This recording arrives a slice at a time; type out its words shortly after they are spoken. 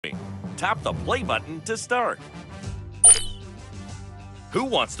Tap the play button to start. Who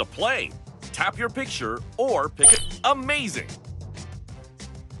wants to play? Tap your picture or pick it. Amazing!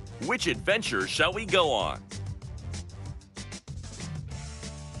 Which adventure shall we go on?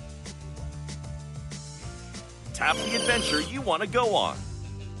 Tap the adventure you want to go on.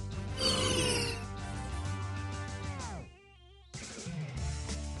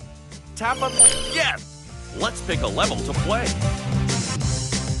 Tap up. Yes! Let's pick a level to play.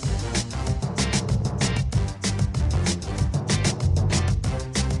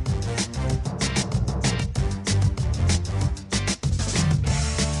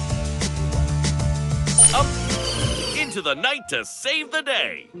 Up into the night to save the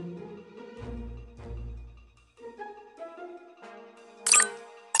day.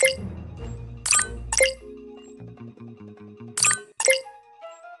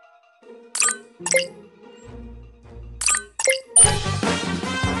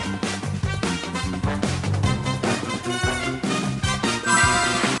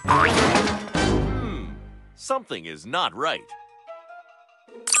 Something is not right.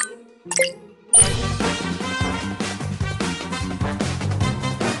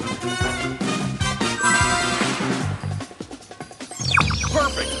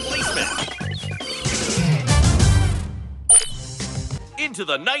 Perfect placement. Into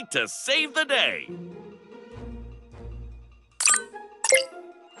the night to save the day.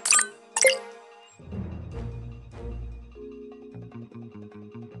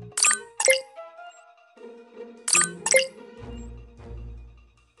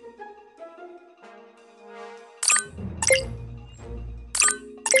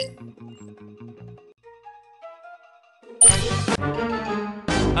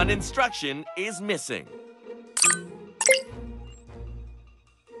 An instruction is missing.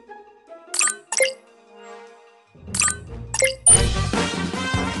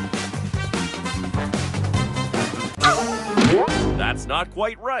 That's not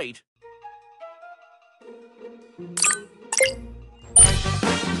quite right.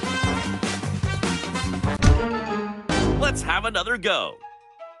 Let's have another go.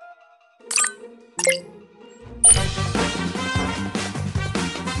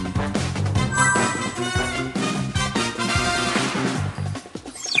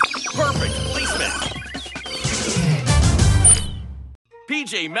 Perfect placement.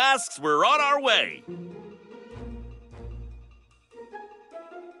 PJ Masks, we're on our way.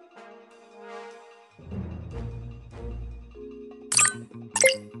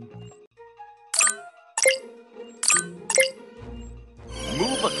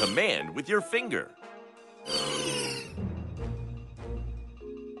 Move a command with your finger.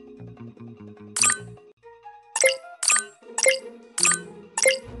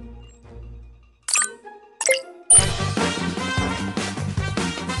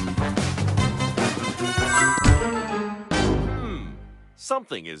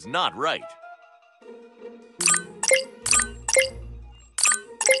 Something is not right.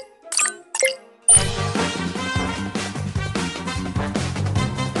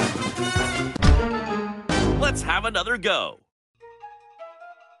 Let's have another go.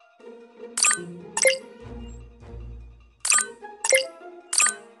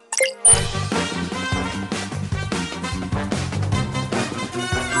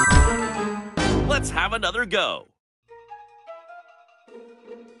 Let's have another go.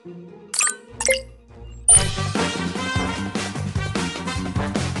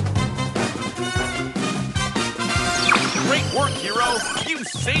 Great work, hero! You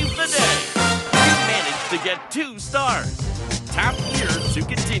saved the day! You managed to get 2 stars. Tap here to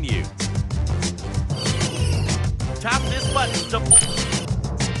continue. Tap this button to...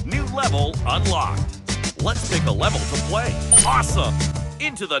 New level unlocked. Let's pick a level to play. Awesome!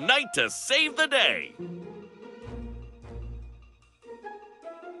 Into the night to save the day.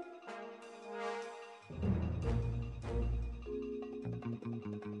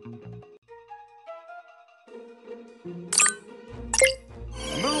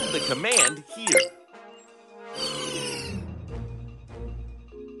 Move the command here.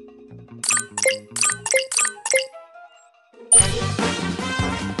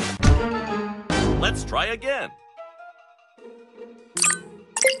 Let's try again.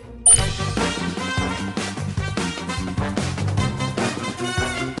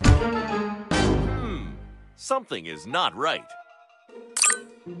 Something is not right.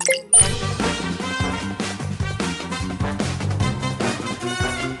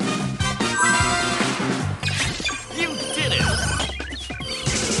 You did it!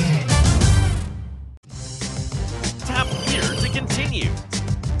 Tap here to continue.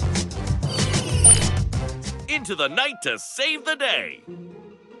 Into the night to save the day.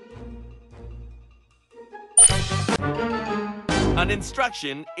 An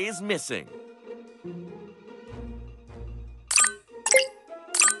instruction is missing.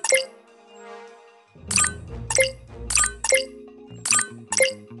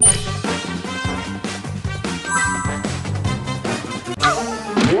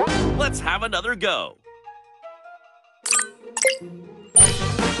 Let's have another go.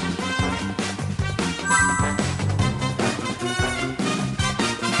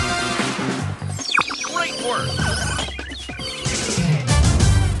 Great work.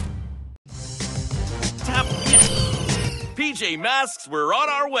 Tap it. PJ Masks, we're on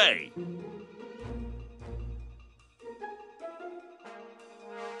our way.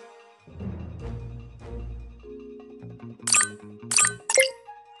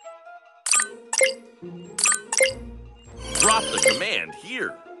 Drop the command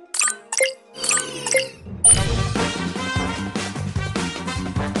here.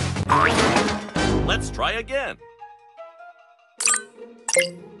 Let's try again.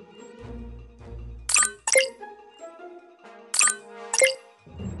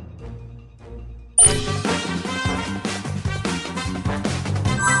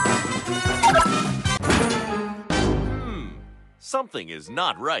 Something is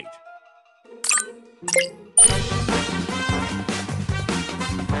not right.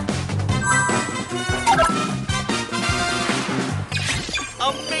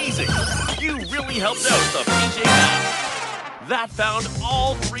 Amazing! You really helped out the PJ Masks. That found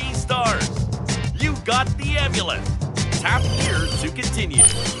all 3 stars. You got the amulet. Tap here to continue.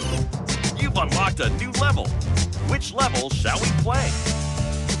 You've unlocked a new level. Which level shall we play?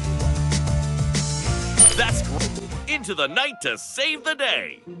 That's great. Into the night to save the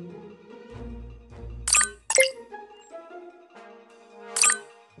day.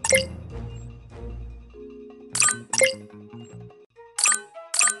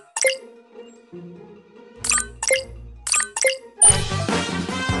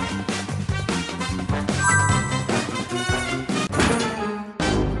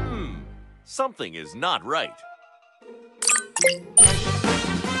 Something is not right.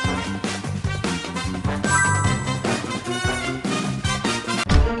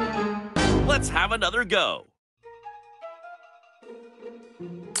 Let's have another go.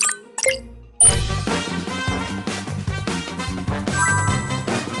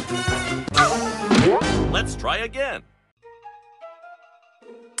 Let's try again.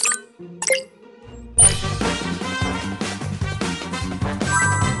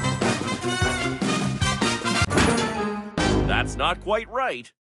 That's not quite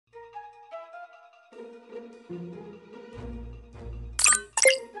right.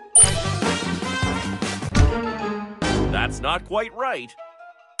 That's not quite right.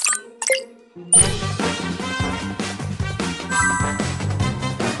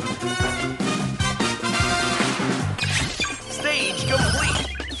 Stage complete.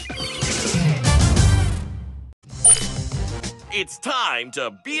 It's time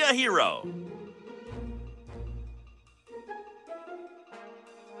to be a hero.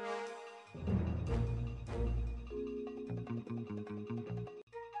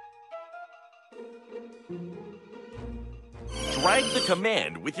 Drag the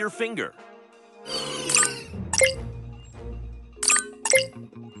command with your finger.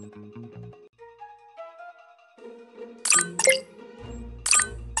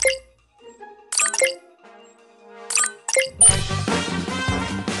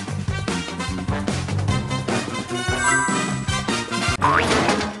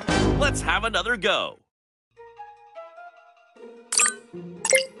 Let's have another go.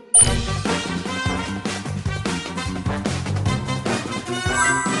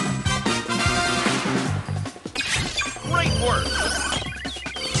 Great work!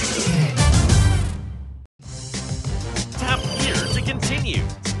 Tap here to continue.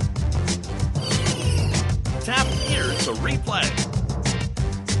 Tap here to replay.